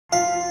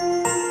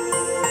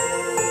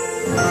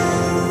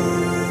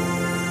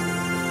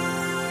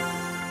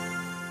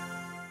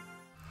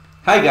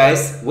Hi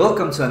guys,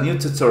 welcome to a new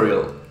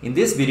tutorial. In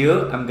this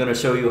video, I'm gonna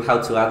show you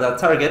how to add a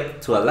target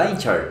to a line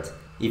chart.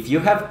 If you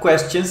have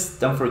questions,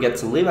 don't forget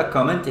to leave a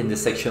comment in the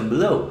section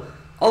below.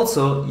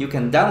 Also, you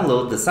can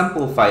download the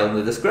sample file in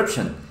the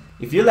description.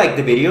 If you like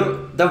the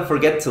video, don't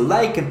forget to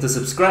like and to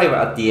subscribe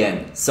at the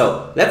end.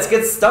 So, let's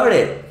get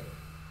started!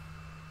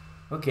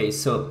 Okay,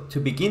 so to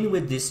begin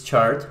with this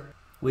chart,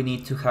 we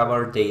need to have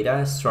our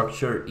data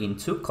structured in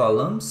two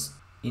columns.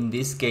 In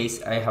this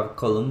case, I have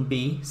column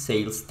B,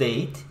 sales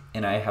date,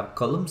 and I have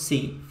column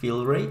C,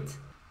 fill rate.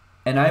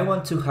 And I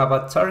want to have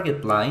a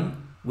target line,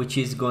 which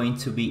is going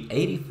to be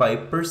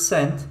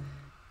 85%,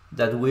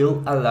 that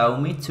will allow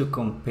me to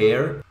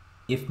compare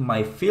if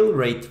my fill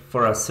rate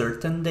for a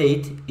certain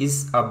date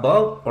is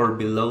above or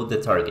below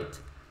the target.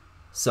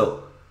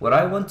 So what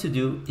I want to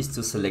do is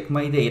to select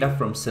my data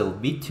from cell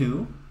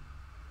B2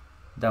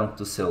 down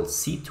to cell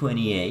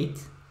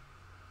C28,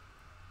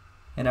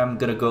 and I'm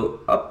gonna go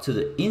up to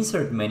the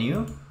insert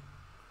menu.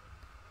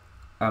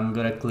 I'm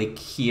gonna click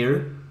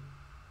here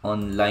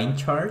on line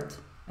chart,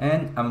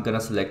 and I'm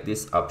gonna select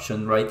this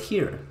option right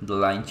here, the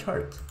line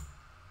chart.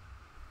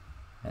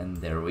 And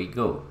there we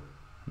go.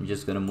 I'm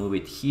just gonna move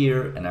it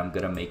here, and I'm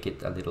gonna make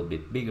it a little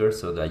bit bigger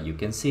so that you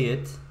can see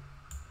it.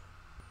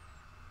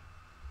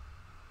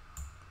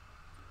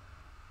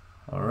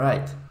 All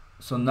right,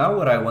 so now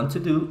what I want to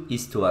do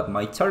is to add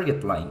my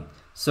target line.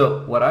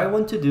 So what I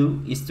want to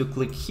do is to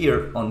click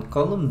here on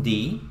column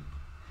D,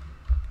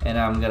 and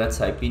I'm gonna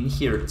type in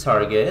here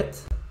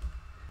target.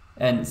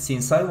 And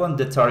since I want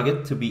the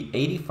target to be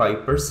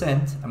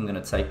 85%, I'm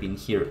gonna type in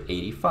here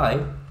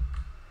 85.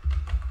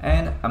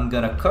 And I'm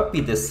gonna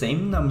copy the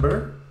same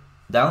number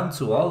down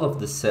to all of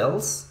the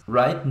cells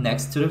right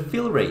next to the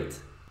fill rate.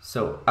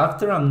 So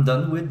after I'm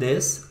done with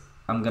this,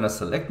 I'm gonna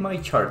select my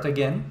chart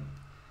again,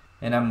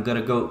 and I'm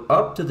gonna go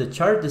up to the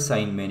chart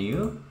design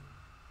menu,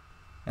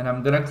 and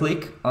I'm gonna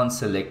click on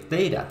select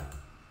data.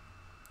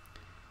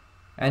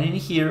 And in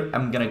here,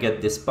 I'm gonna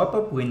get this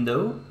pop-up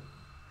window,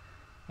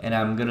 and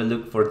I'm gonna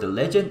look for the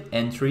legend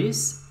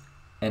entries,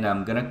 and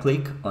I'm gonna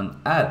click on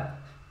add.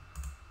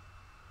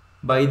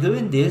 By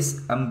doing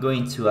this, I'm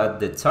going to add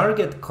the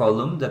target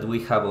column that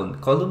we have on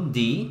column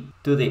D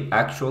to the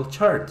actual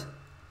chart.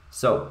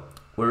 So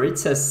where it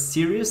says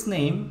series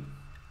name,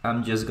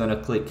 I'm just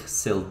gonna click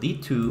cell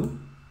D2,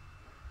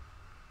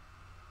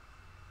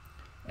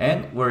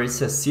 and where it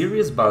says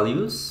series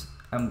values,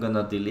 I'm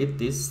gonna delete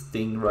this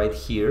thing right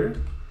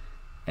here,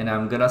 and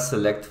I'm gonna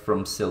select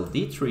from cell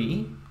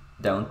D3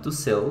 down to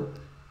cell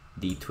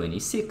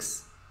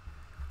D26.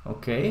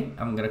 Okay,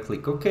 I'm gonna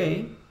click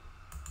OK,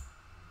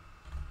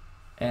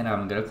 and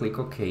I'm gonna click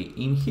OK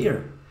in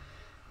here.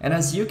 And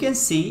as you can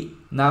see,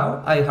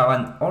 now I have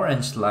an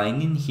orange line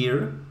in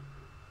here,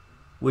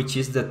 which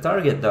is the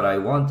target that I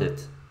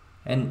wanted.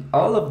 And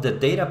all of the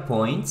data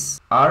points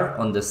are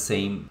on the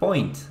same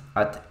point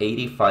at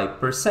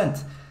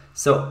 85%.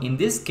 So in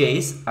this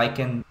case, I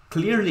can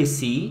clearly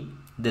see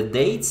the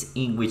dates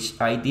in which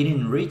I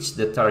didn't reach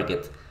the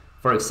target.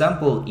 For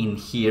example, in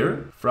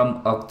here,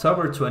 from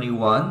October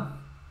 21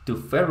 to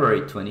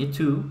February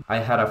 22, I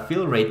had a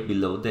fill rate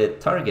below the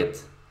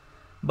target.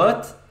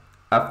 But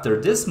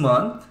after this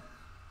month,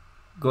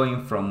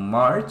 going from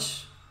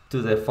March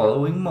to the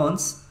following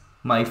months,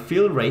 my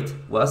fill rate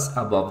was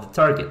above the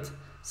target.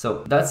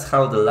 So that's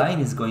how the line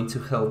is going to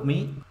help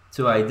me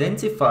to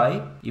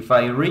identify if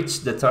I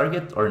reach the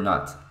target or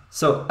not.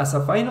 So as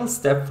a final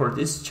step for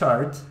this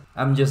chart,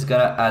 I'm just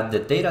gonna add the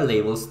data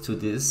labels to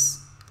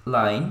this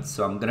line.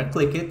 So I'm gonna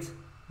click it,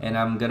 and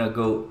I'm gonna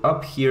go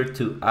up here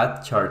to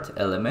add chart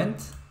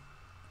element,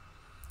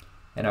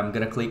 and I'm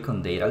gonna click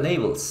on data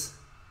labels.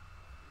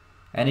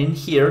 And in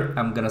here,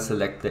 I'm gonna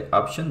select the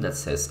option that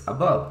says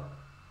above.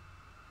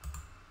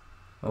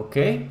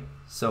 Okay.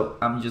 So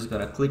I'm just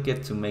gonna click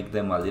it to make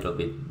them a little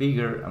bit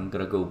bigger. I'm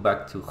gonna go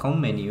back to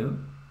home menu.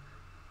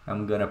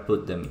 I'm gonna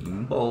put them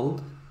in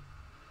bold,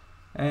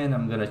 and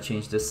I'm gonna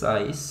change the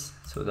size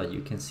so that you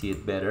can see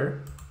it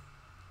better.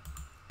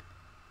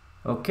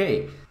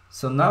 Okay,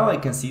 so now I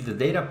can see the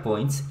data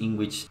points in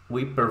which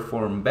we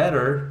perform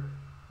better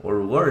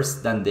or worse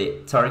than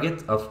the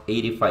target of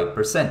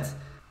 85%.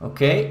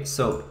 Okay,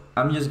 so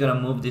I'm just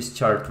gonna move this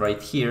chart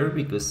right here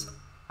because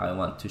I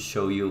want to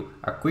show you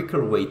a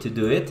quicker way to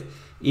do it.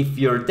 If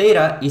your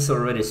data is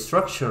already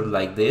structured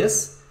like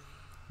this,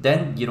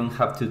 then you don't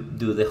have to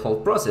do the whole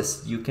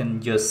process. You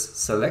can just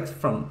select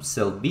from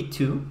cell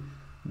B2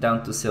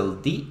 down to cell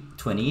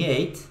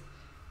D28,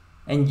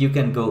 and you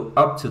can go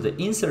up to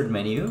the insert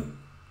menu,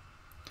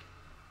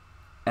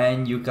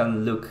 and you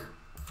can look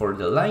for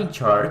the line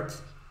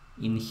chart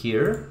in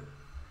here,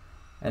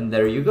 and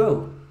there you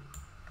go.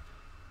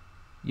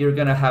 You're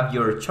gonna have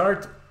your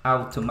chart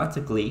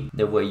automatically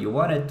the way you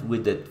want it,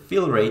 with the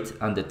fill rate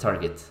and the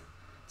target.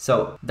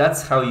 So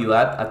that's how you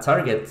add a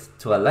target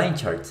to a line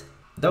chart.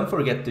 Don't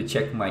forget to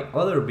check my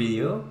other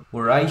video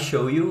where I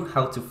show you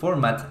how to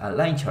format a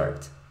line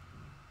chart.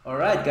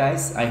 Alright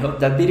guys, I hope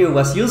that video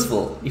was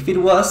useful. If it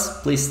was,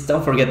 please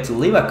don't forget to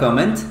leave a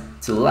comment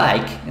to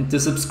like, and to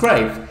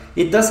subscribe.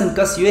 It doesn't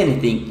cost you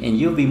anything and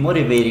you'll be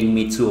motivating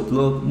me to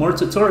upload more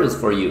tutorials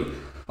for you.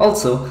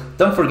 Also,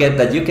 don't forget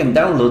that you can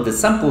download the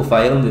sample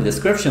file in the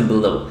description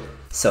below.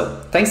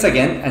 So, thanks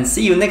again and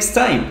see you next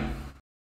time!